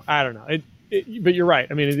don't know. But you're right.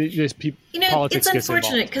 I mean, politics. It's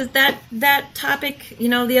unfortunate because that topic,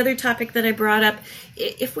 the other topic that I brought up,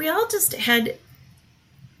 if we all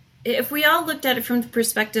looked at it from the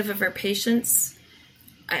perspective of our patients,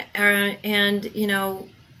 and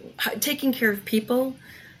taking care of people,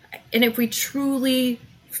 and if we truly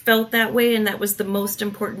felt that way and that was the most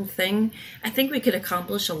important thing, I think we could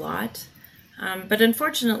accomplish a lot. But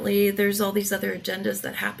unfortunately, there's all these other agendas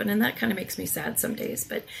that happen, and that kind of makes me sad some days.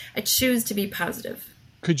 But I choose to be positive.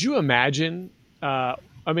 Could you imagine?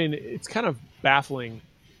 It's kind of baffling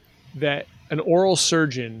that an oral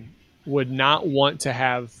surgeon would not want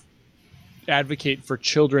to advocate for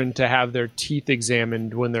children to have their teeth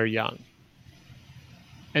examined when they're young.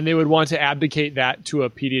 And they would want to abdicate that to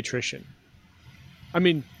a pediatrician. I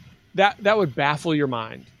mean, that would baffle your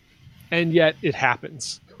mind. And yet it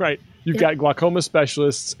happens, right? You've got glaucoma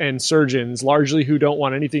specialists and surgeons largely who don't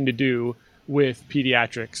want anything to do with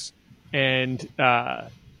pediatrics, and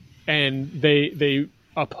they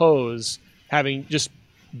oppose having just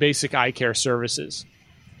basic eye care services,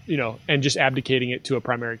 and just abdicating it to a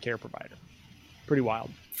primary care provider. Pretty wild.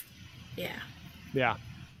 Yeah. Yeah.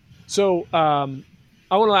 So I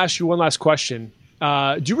want to ask you one last question.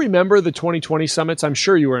 Do you remember the 2020 summits? I'm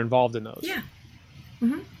sure you were involved in those. Yeah.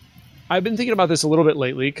 Mm-hmm. I've been thinking about this a little bit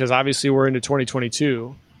lately because obviously we're into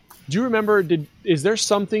 2022. Do you remember, is there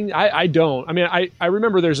something, I don't. I mean, I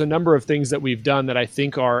remember there's a number of things that we've done that I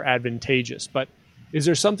think are advantageous, but is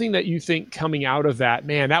there something that you think coming out of that,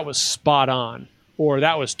 man, that was spot on, or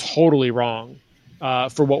that was totally wrong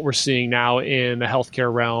for what we're seeing now in the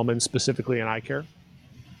healthcare realm and specifically in eye care?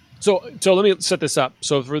 So let me set this up.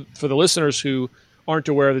 So for the listeners who aren't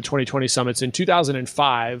aware of the 2020 summits, in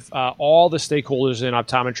 2005, all the stakeholders in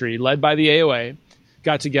optometry, led by the AOA,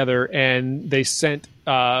 got together and they sent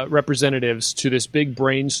representatives to this big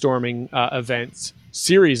brainstorming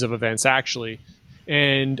series of events, actually.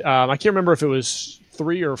 And I can't remember if it was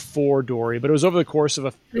 3 or 4, Dory, but it was over the course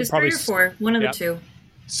of probably 3 or 4, one of the two.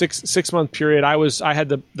 6-month period. I had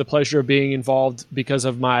the pleasure of being involved because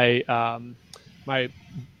of my my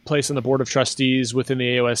place on the board of trustees within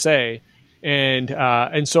the AOSA.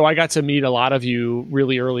 And so I got to meet a lot of you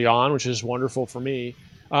really early on, which is wonderful for me.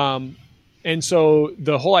 And so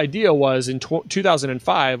the whole idea was in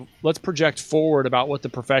 2005, let's project forward about what the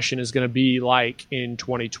profession is going to be like in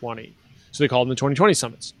 2020. So they called them the 2020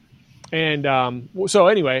 summits. And so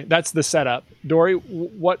anyway, that's the setup. Dory,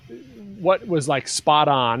 what was like spot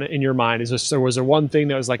on in your mind? Was there one thing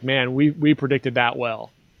that was like, man, we predicted that well?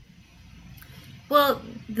 Well,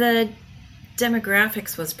 the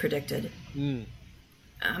demographics was predicted.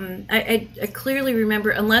 I clearly remember,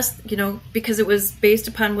 unless, because it was based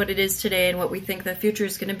upon what it is today and what we think the future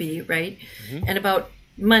is going to be, right? Mm-hmm. And about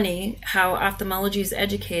money, how ophthalmology is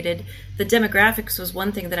educated, the demographics was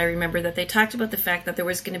one thing that I remember, that they talked about the fact that there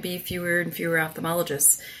was going to be fewer and fewer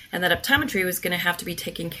ophthalmologists, and that optometry was going to have to be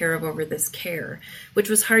taken care of over this care, which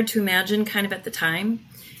was hard to imagine kind of at the time.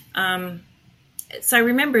 So I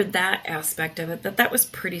remembered that aspect of it, that was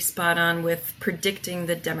pretty spot on with predicting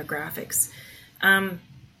the demographics. And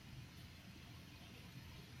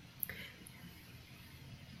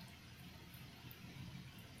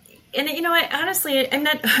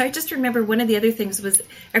I just remember one of the other things was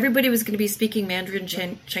everybody was going to be speaking Mandarin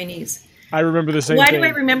Chinese. I remember the same Why thing. do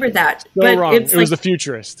I remember that? So wrong. It was the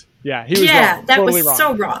futurist. Yeah, he was wrong. That totally was wrong.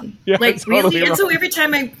 so wrong. Yeah, like totally really. wrong. And so every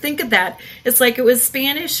time I think of that, it's like it was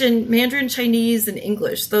Spanish and Mandarin Chinese and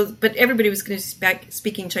English. But everybody was going to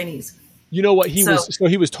speaking Chinese. You know what he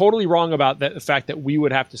was totally wrong about the fact that we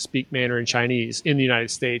would have to speak Mandarin Chinese in the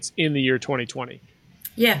United States in the year 2020.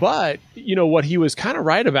 Yeah. But, what he was kind of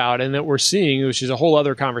right about and that we're seeing, which is a whole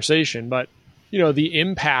other conversation, but, the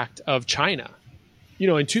impact of China,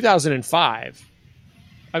 in 2005,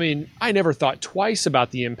 I mean, I never thought twice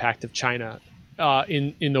about the impact of China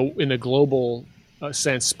in the global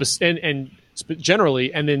sense and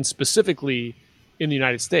generally, and then specifically in the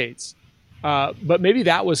United States. But maybe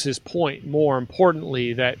that was his point. More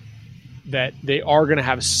importantly, that they are going to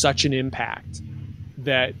have such an impact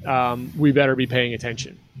that we better be paying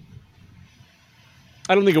attention.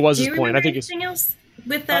 I don't think it was his point. I think anything else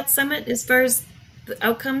with that summit as far as the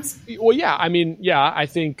outcomes? Well, yeah. I mean, yeah. I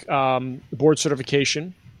think board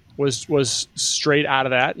certification was straight out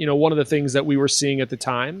of that. One of the things that we were seeing at the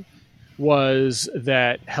time was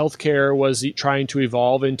that healthcare was trying to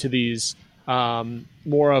evolve into these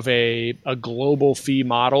more of a global fee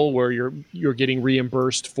model where you're getting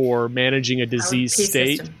reimbursed for managing a disease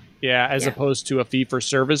state, system. as opposed to a fee for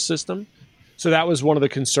service system. So that was one of the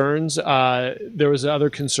concerns. There was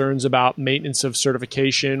other concerns about maintenance of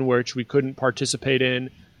certification, which we couldn't participate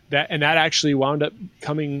in. That actually wound up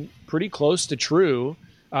coming pretty close to true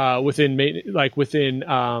within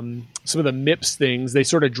some of the MIPS things. They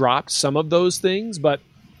sort of dropped some of those things, but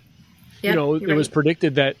it was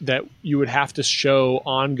predicted that you would have to show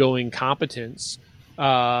ongoing competence.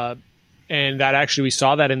 And that actually, we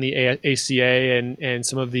saw that in the ACA and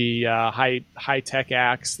some of the high tech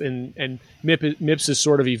acts, and MIPS has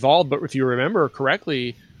sort of evolved. But if you remember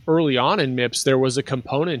correctly, early on in MIPS, there was a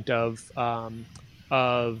component of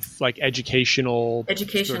like educational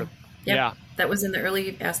education. That was in the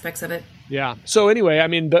early aspects of it. Yeah. So anyway, I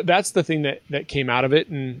mean, that's the thing that came out of it,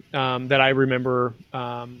 and that I remember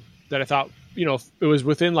that I thought, it was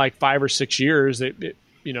within like 5 or 6 years that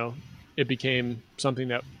it became something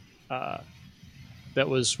that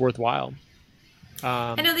was worthwhile.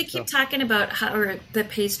 I know they keep talking about the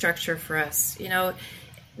pay structure for us.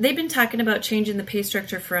 They've been talking about changing the pay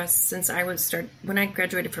structure for us since when I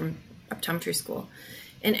graduated from optometry school,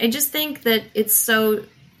 and I just think that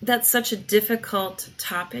that's such a difficult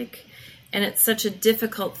topic, and it's such a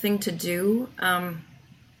difficult thing to do.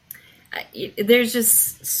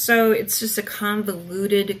 It's just a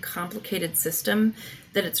convoluted, complicated system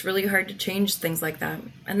that it's really hard to change things like that.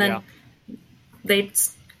 And then they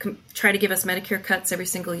try to give us Medicare cuts every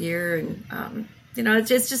single year. And,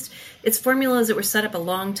 it's formulas that were set up a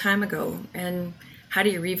long time ago. And how do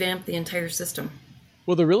you revamp the entire system?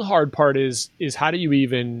 Well, the real hard part is how do you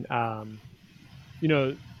even, how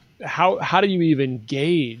do you even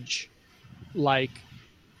gauge like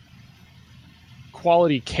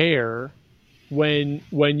quality care when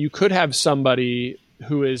you could have somebody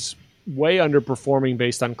who is way underperforming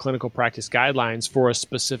based on clinical practice guidelines for a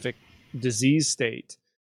specific disease state,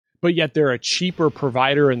 but yet they're a cheaper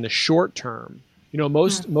provider in the short term.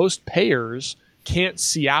 Most payers can't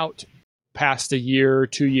see out past a year,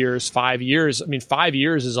 2 years, 5 years. I mean, 5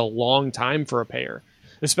 years is a long time for a payer,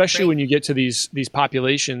 especially when you get to these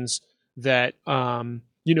populations that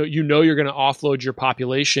you're going to offload your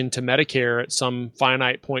population to Medicare at some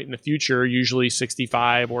finite point in the future, usually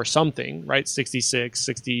 65 or something, right? 66,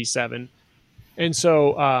 67. And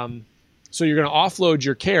so you're going to offload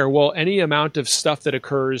your care. Well, any amount of stuff that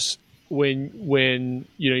occurs when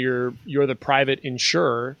you're the private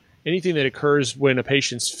insurer, anything that occurs when a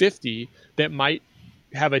patient's 50 that might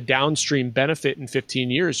have a downstream benefit in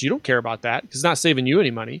 15 years, you don't care about that because it's not saving you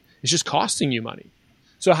any money. It's just costing you money.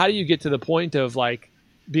 So how do you get to the point of like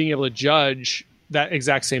being able to judge that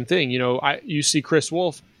exact same thing? You see Chris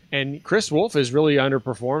Wolf, and Chris Wolf is really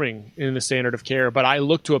underperforming in the standard of care, but I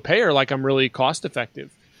look to a payer like I'm really cost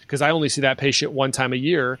effective because I only see that patient one time a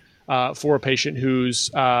year for a patient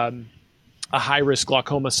who's a high risk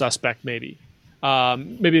glaucoma suspect, maybe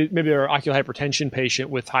they're an ocular hypertension patient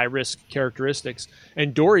with high risk characteristics,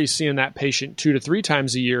 and Dory's seeing that patient 2 to 3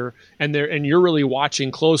 times a year, and you're really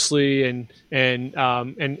watching closely, and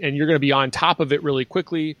you're going to be on top of it really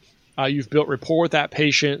quickly. You've built rapport with that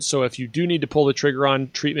patient, so if you do need to pull the trigger on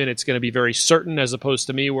treatment, it's going to be very certain, as opposed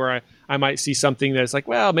to me where I might see something that's like,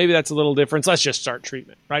 well, maybe that's a little different. Let's just start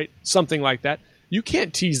treatment, right? Something like that. You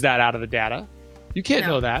can't tease that out of the data. You can't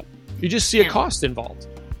know that. You just see a cost involved.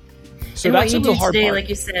 So and that's what you a do hard today, part. like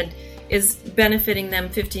you said, is benefiting them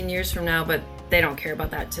 15 years from now, but they don't care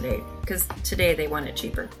about that today because today they want it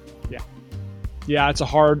cheaper. Yeah, it's a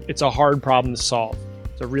hard problem to solve.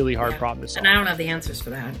 It's a really hard Yeah. problem to solve. And I don't have the answers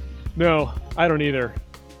for that. No, I don't either.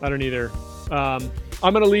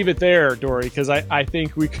 I'm going to leave it there, Dory, because I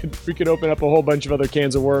think we could open up a whole bunch of other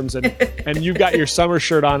cans of worms, and you've got your summer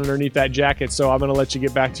shirt on underneath that jacket, so I'm going to let you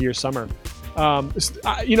get back to your summer.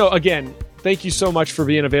 Again, thank you so much for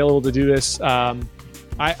being available to do this.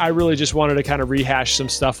 I really just wanted to kind of rehash some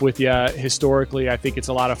stuff with you historically. I think it's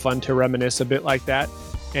a lot of fun to reminisce a bit like that.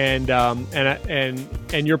 And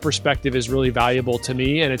your perspective is really valuable to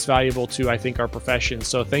me, and it's valuable to, I think, our profession.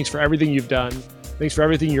 So thanks for everything you've done. Thanks for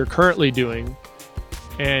everything you're currently doing.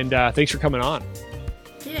 And thanks for coming on.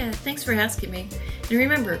 Yeah, thanks for asking me. And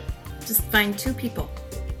remember, just find two people.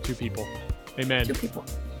 Two people. Amen. Two people.